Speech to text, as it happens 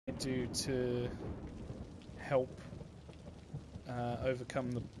do to help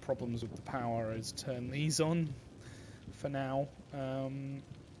overcome the problems with the power is turn these on for now,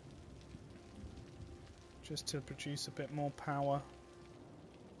 just to produce a bit more power,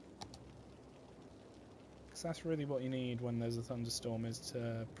 because that's really what you need when there's a thunderstorm, is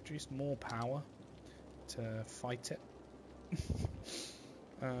to produce more power to fight it.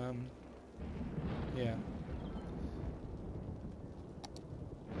 Yeah.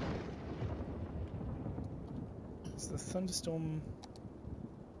 It's the thunderstorm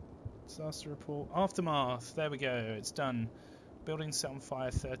disaster report. Aftermath. There we go. It's done. Buildings set on fire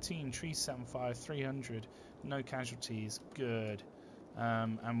 13. Trees set on fire 300. No casualties. Good.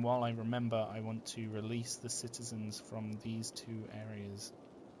 And while I remember, I want to release the citizens from these two areas.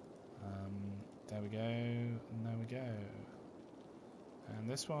 There we go. And there we go. And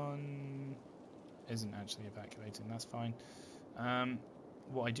this one isn't actually evacuating. That's fine.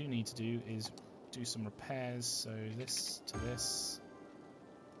 What I do need to do is do some repairs. So this to this.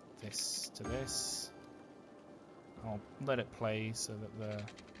 This to this. I'll let it play so that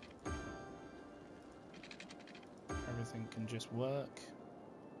everything can just work.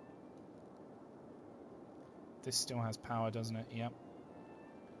 This still has power, doesn't it? Yep.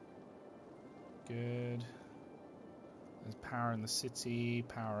 Good. There's power in the city,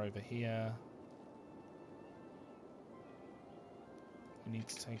 power over here. We need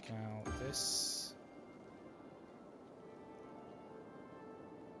to take out this.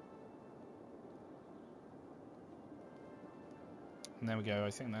 And there we go. I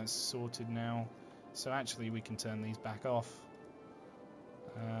think that's sorted now. So actually we can turn these back off.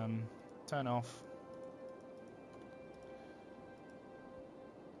 Turn off.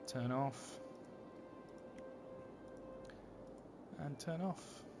 Turn off. And turn off.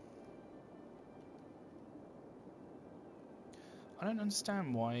 I don't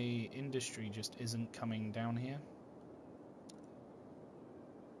understand why industry just isn't coming down here.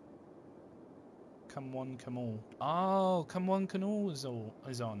 Come one, come all. Oh, come one, come all is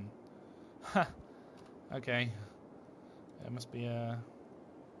on. Ha. Okay. There must be a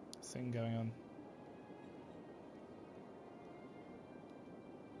thing going on.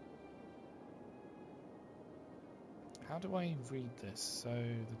 How do I read this? So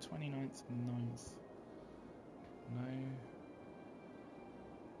the 29th and 9th. No.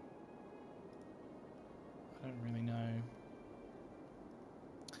 I don't really know.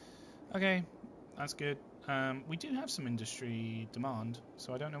 Okay, that's good. We do have some industry demand,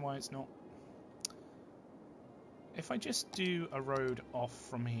 so I don't know why it's not. If I just do a road off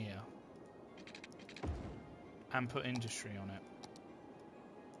from here and put industry on it,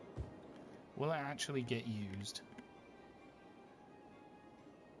 will it actually get used?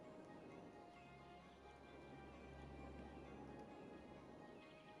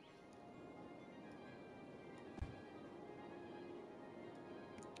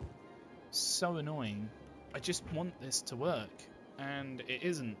 So annoying. I just want this to work, and it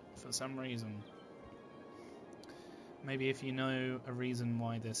isn't for some reason. Maybe if you know a reason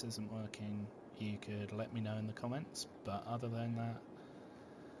why this isn't working, you could let me know in the comments, but other than that,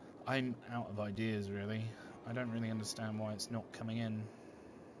 I'm out of ideas really. I don't really understand why it's not coming in.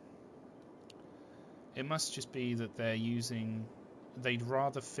 It must just be that they'd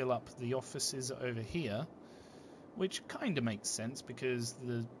rather fill up the offices over here, which kind of makes sense because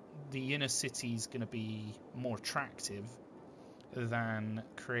the inner city is going to be more attractive than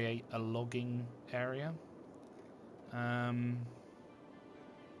create a logging area. I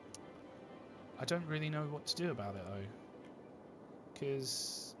don't really know what to do about it though,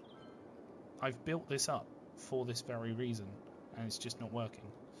 because I've built this up for this very reason and it's just not working.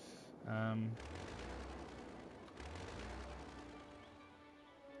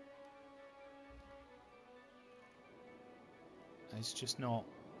 It's just not.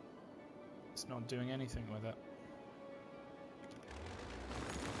 It's not doing anything with it.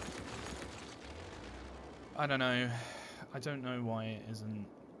 I don't know. I don't know why it isn't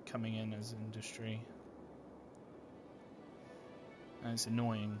coming in as industry. And it's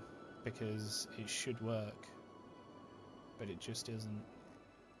annoying because it should work, but it just isn't.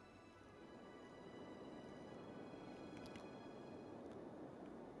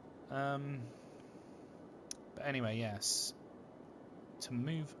 But anyway, yes. To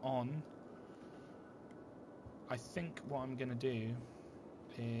move on, I think what I'm going to do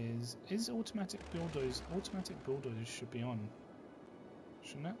is automatic builders. Automatic builders should be on,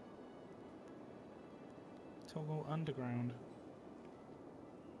 shouldn't it? Toggle underground.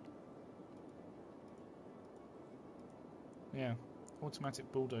 Yeah,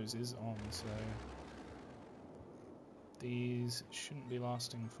 automatic bulldoze is on, so These shouldn't be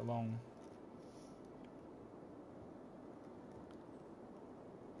lasting for long.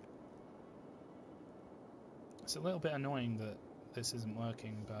 It's a little bit annoying that this isn't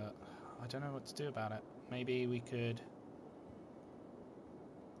working, but I don't know what to do about it. Maybe we could...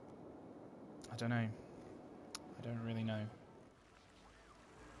 I don't know. I don't really know.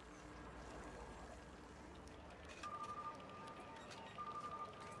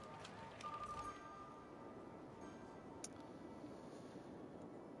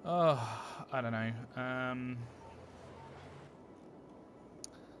 Oh, I don't know.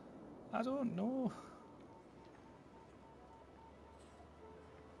 I don't know.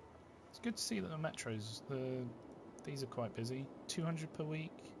 It's good to see that the metros, these are quite busy. 200 per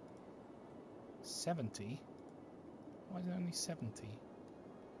week. 70? Why is it only 70?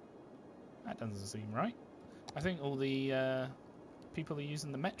 That doesn't seem right. I think all the people are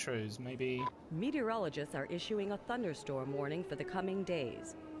using the metros, maybe. Meteorologists are issuing a thunderstorm warning for the coming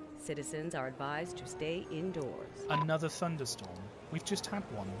days. Citizens are advised to stay indoors. Another thunderstorm? We've just had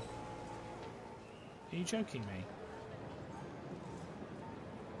one. Are you joking me?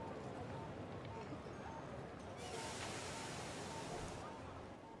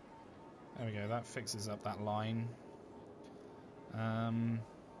 There we go, that fixes up that line.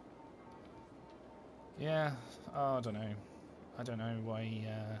 Yeah, oh, I don't know. I don't know why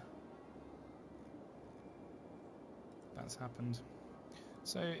that's happened.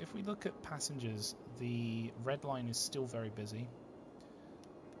 So if we look at passengers, the red line is still very busy.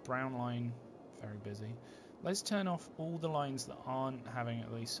 Brown line, very busy. Let's turn off all the lines that aren't having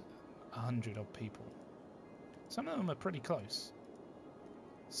at least 100 odd people. Some of them are pretty close.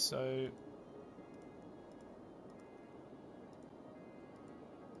 So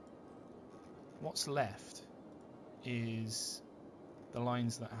what's left is the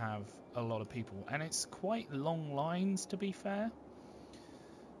lines that have a lot of people, and it's quite long lines, to be fair.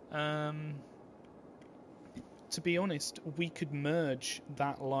 To be honest, we could merge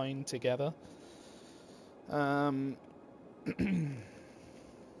that line together.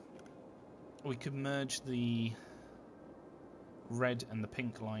 We could merge the red and the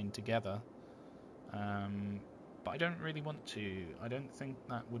pink line together, but I don't really want to. I don't think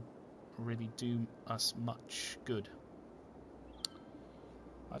that would really do us much good.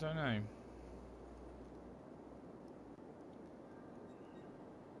 I don't know.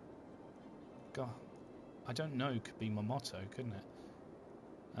 God, I don't know could be my motto, couldn't it?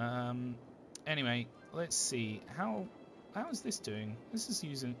 Anyway, let's see. How is this doing? This is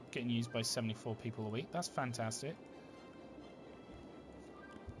getting used by 74 people a week. That's fantastic.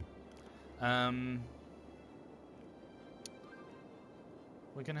 We're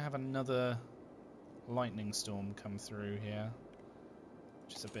going to have another lightning storm come through here,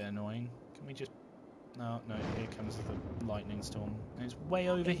 which is a bit annoying. Can we just... No, here comes the lightning storm. And it's way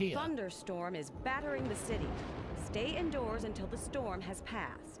over here. A thunderstorm is battering the city. Stay indoors until the storm has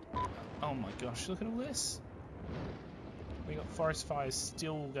passed. Oh my gosh, look at all this. We got forest fires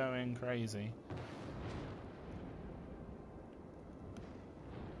still going crazy.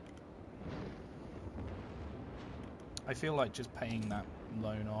 I feel like just paying that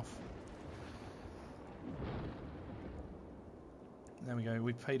loan off. There we go,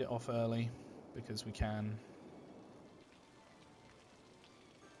 we paid it off early because we can.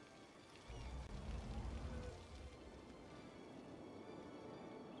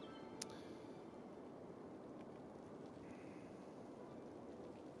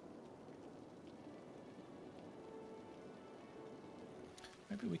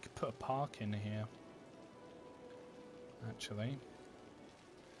 Maybe we could put a park in here. Actually,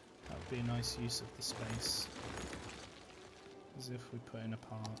 that would be a nice use of the space. As if we put in a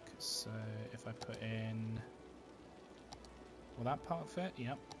park. So if I put in... Will that park fit?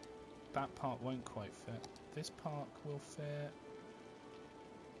 Yep. That park won't quite fit. This park will fit.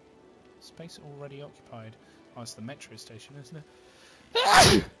 Space already occupied. Oh, it's the metro station, isn't it?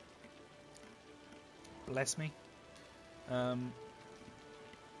 Bless me.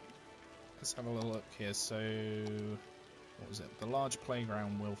 Let's have a little look here. So, what was it? The large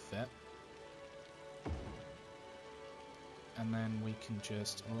playground will fit. And then we can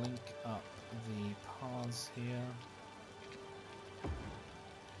just link up the paths here,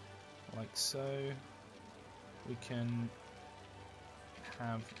 like so. We can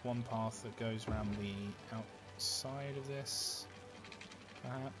have one path that goes around the outside of this,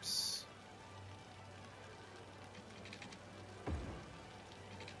 perhaps.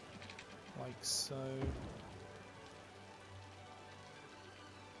 Like so.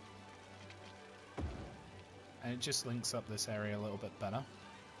 And it just links up this area a little bit better,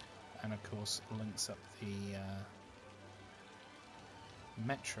 and of course links up the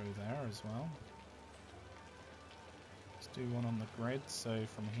metro there as well. Let's do one on the grid, so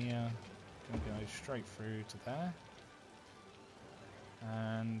from here, going to go straight through to there.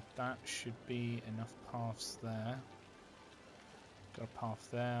 And that should be enough paths there. Got a path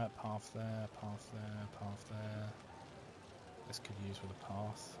there, path there, path there, path there. This could use with a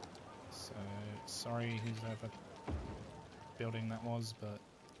path. So, sorry whoever building that was, but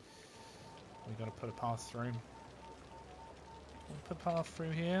we got to put a path through. We'll put a path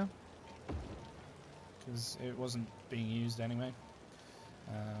through here because it wasn't being used anyway.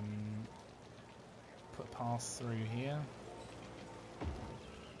 Put a path through here.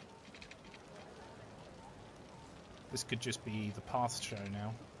 This could just be the path show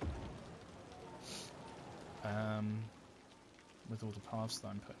now. With all the paths that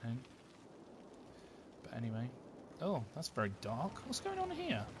I'm putting in. But anyway. Oh, that's very dark. What's going on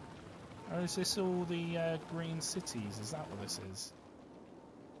here? Or is this all the green cities? Is that what this is?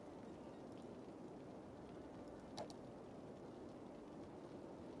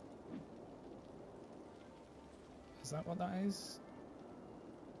 Is that what that is?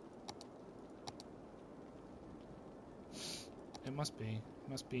 It must be. It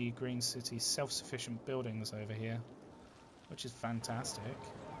must be green city self-sufficient buildings over here, which is fantastic.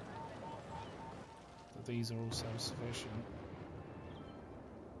 That these are all self-sufficient.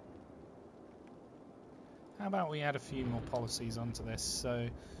 How about we add a few more policies onto this? So,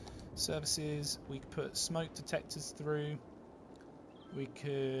 services, we could put smoke detectors through. We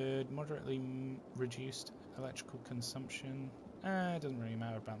could moderately reduce electrical consumption. It doesn't really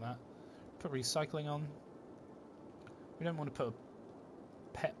matter about that. Put recycling on. We don't want to put a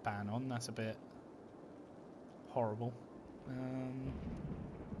pet ban on, that's a bit horrible.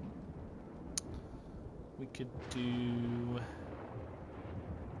 We could do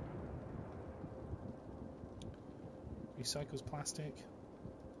recycles plastic.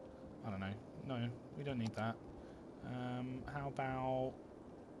 I don't know. No, we don't need that. How about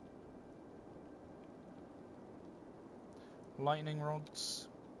lightning rods?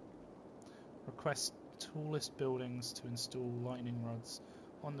 Request tallest buildings to install lightning rods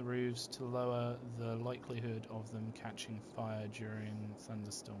on the roofs to lower the likelihood of them catching fire during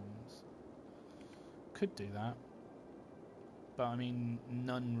thunderstorms. Could do that, but I mean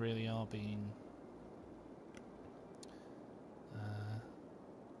none really are being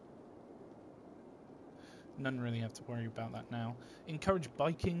none really have to worry about that now. Encourage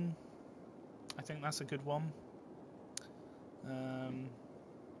biking. I think that's a good one.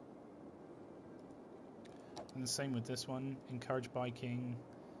 And the same with this one. Encourage biking.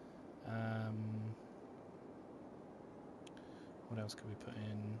 What else could we put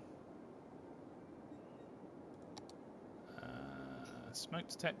in? Smoke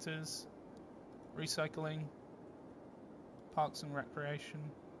detectors. Recycling. Parks and recreation.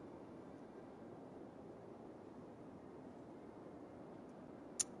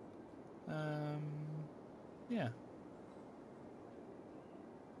 Yeah.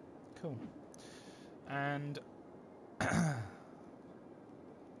 Cool. And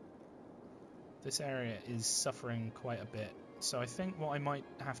this area is suffering quite a bit. So I think what I might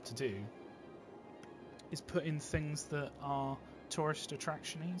have to do is put in things that are tourist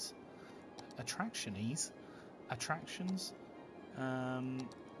attractions.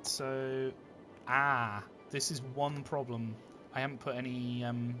 So, this is one problem. I haven't put any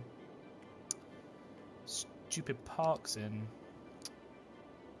stupid parks in.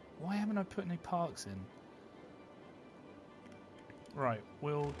 Why haven't I put any parks in? Right,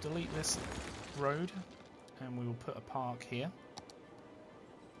 we'll delete this road and we will put a park here.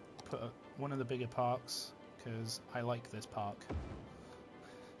 Put one of the bigger parks because I like this park.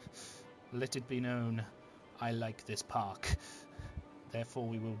 Let it be known, I like this park. Therefore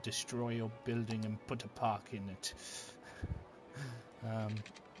we will destroy your building and put a park in it.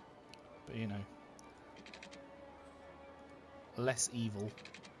 But you know, less evil.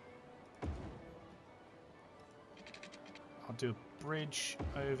 I'll do a bridge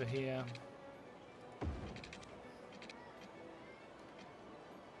over here.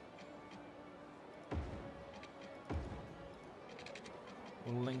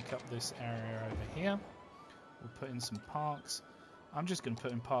 We'll link up this area over here. We'll put in some parks. I'm just going to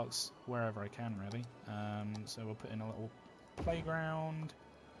put in parks wherever I can, really. So we'll put in a little playground.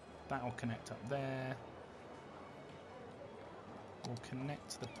 That will connect up there. We'll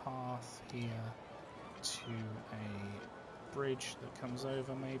connect the path here to a bridge that comes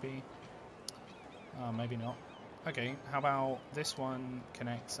over, maybe. Maybe not. Okay, how about this one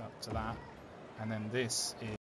connects up to that, and then this is